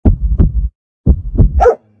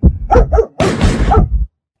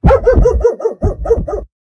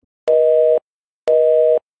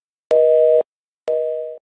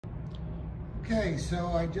so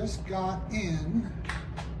I just got in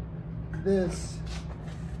this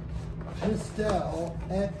Pistelle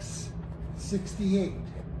X68.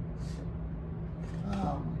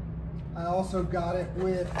 I also got it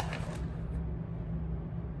with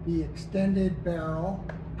the extended barrel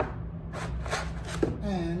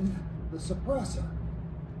and the suppressor.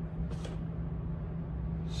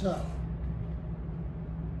 So,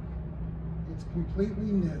 it's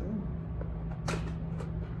completely new.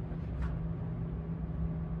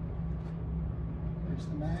 There's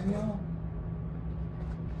the manual.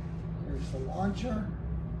 There's the launcher.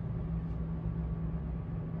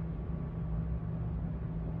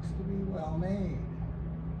 Looks to be well made.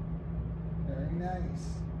 Very nice.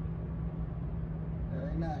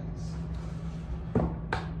 Very nice.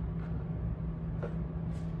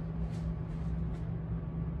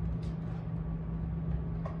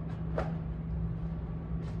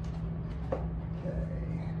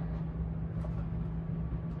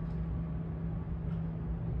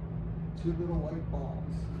 Two little white balls.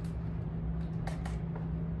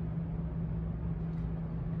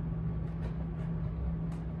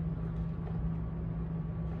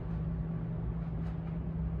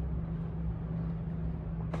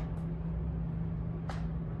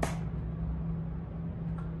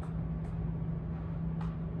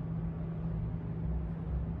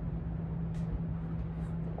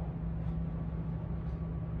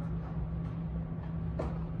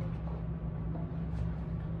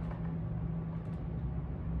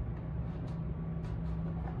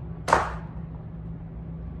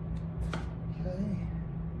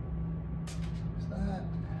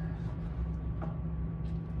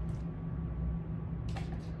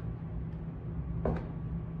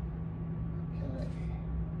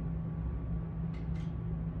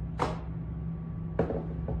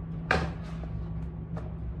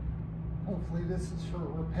 Hopefully this is for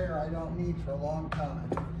repair I don't need for a long time.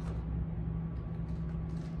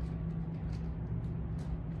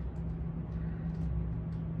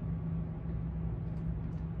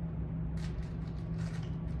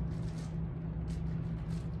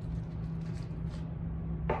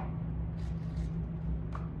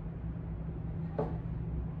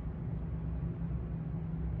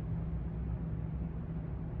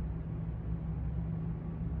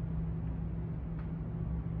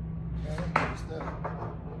 Here's the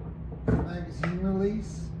magazine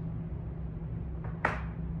release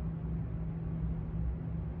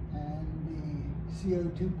and the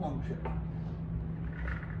CO2 puncture.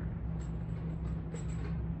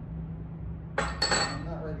 I'm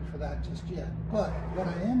not ready for that just yet, but what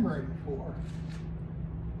I am ready for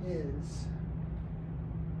is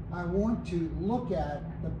I want to look at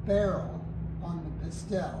the barrel on the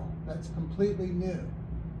Pistelle that's completely new.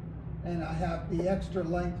 And I have the extra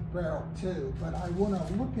length barrel too, but I want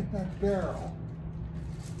to look at that barrel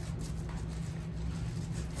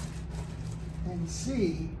and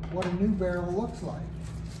see what a new barrel looks like.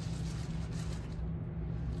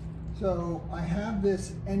 So I have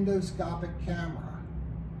this endoscopic camera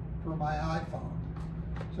for my iPhone.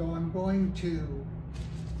 So I'm going to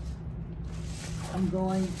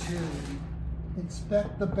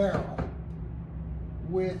inspect the barrel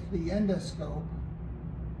with the endoscope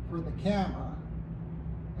for the camera,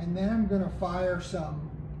 and then I'm going to fire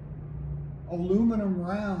some aluminum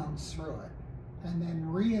rounds through it and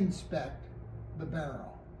then re-inspect the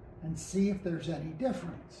barrel and see if there's any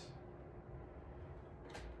difference.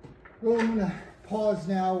 Well, I'm going to pause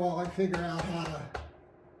now while I figure out how to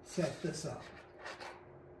set this up.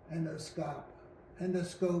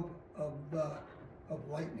 Endoscope of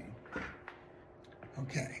lightning.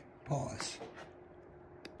 Okay, pause.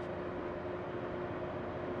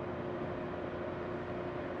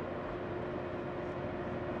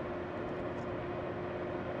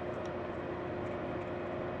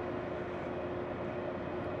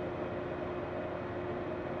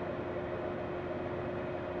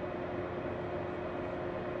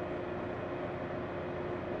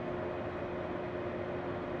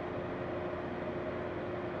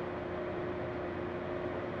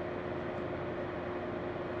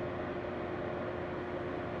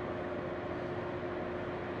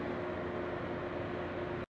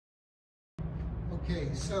 Okay,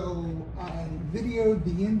 so I videoed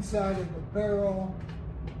the inside of the barrel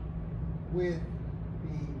with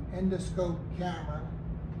the endoscope camera.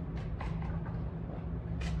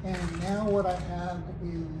 And now what I have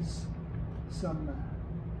is some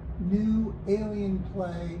new Alien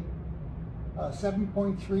Play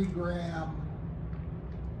 7.3 gram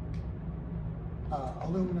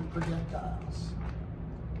aluminum projectiles.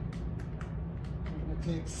 I'm going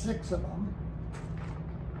to take 6 of them.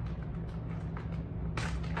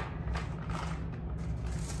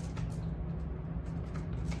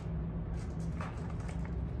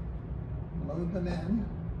 load them in.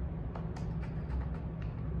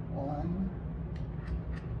 1,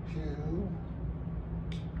 2,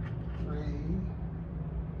 3,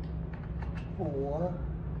 4,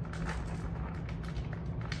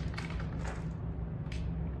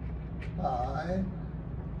 5,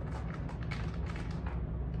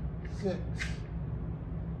 6.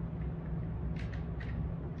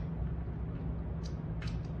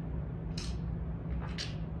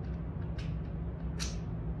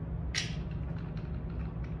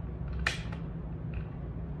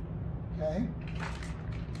 Okay.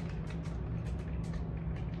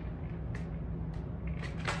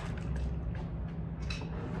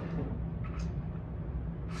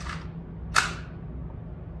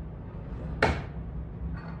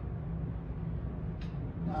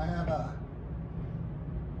 I have a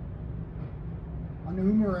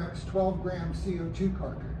NxWerks 12-gram CO2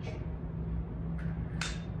 cartridge.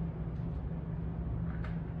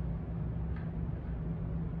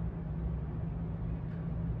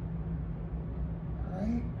 All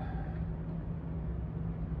right.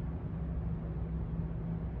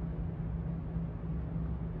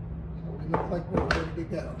 So we look like we're ready to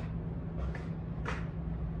go.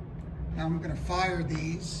 Now I'm going to fire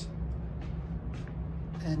these.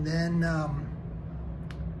 And then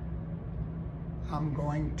I'm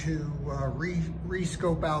going to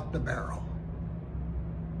re-scope out the barrel.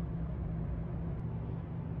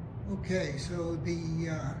 Okay, so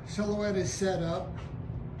the silhouette is set up.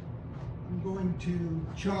 I'm going to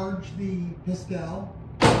charge the Pistelle.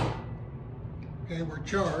 Okay, we're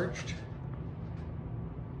charged.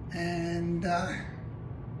 And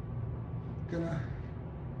gonna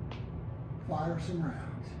fire some rounds.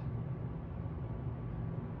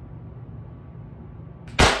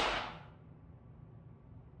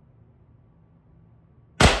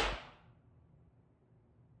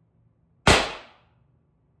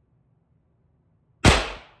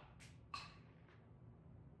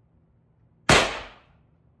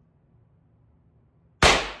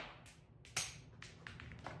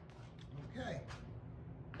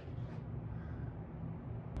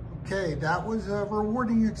 Okay, that was a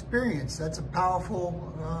rewarding experience. That's a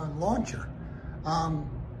powerful launcher.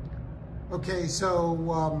 Okay,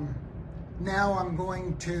 so now I'm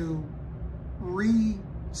going to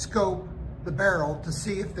re-scope the barrel to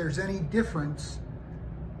see if there's any difference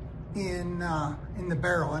in the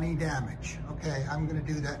barrel, any damage. Okay, I'm going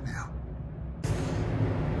to do that now.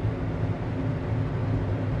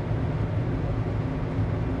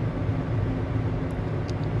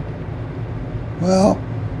 Well,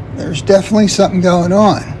 there's definitely something going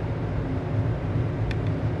on.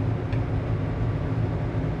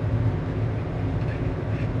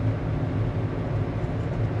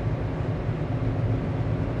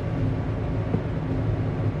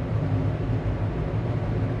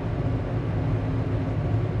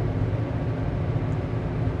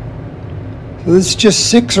 So this is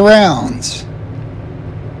just 6 rounds.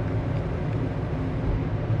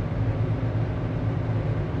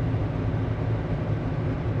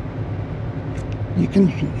 You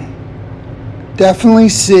can definitely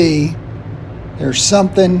see there's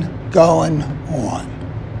something going on.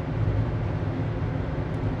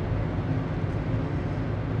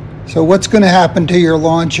 So what's going to happen to your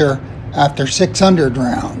launcher after 600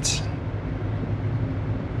 rounds?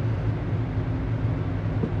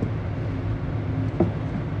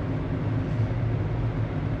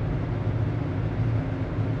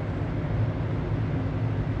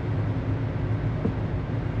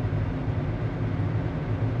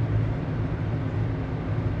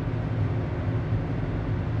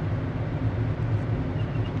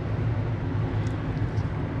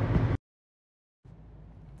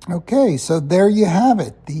 Okay, so there you have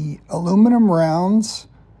it. The aluminum rounds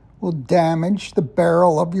will damage the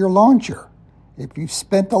barrel of your launcher. If you've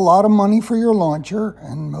spent a lot of money for your launcher,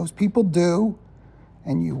 and most people do,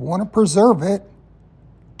 and you want to preserve it,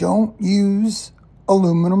 don't use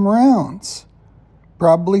aluminum rounds.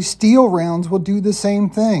 Probably steel rounds will do the same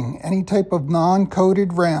thing. Any type of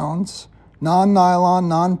non-coated rounds, non-nylon,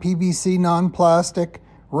 non-PVC, non-plastic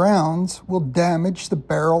rounds will damage the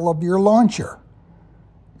barrel of your launcher.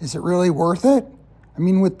 Is it really worth it? I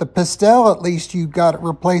mean, with the Pistelle, at least you've got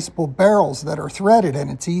replaceable barrels that are threaded and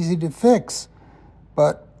it's easy to fix.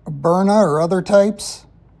 But a Berna or other types,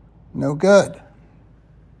 no good.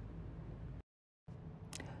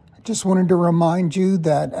 I just wanted to remind you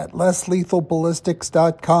that at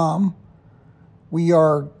lesslethalballistics.com, we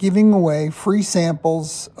are giving away free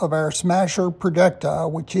samples of our Smasher projectile,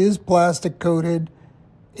 which is plastic coated,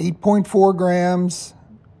 8.4 grams,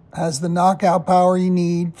 has the knockout power you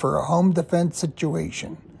need for a home defense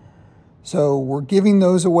situation. So we're giving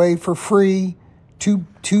those away for free,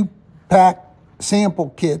 two-pack sample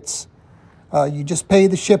kits. You just pay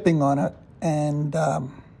the shipping on it. And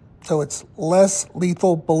so it's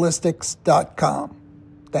leslethalballistics.com.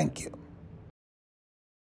 Thank you.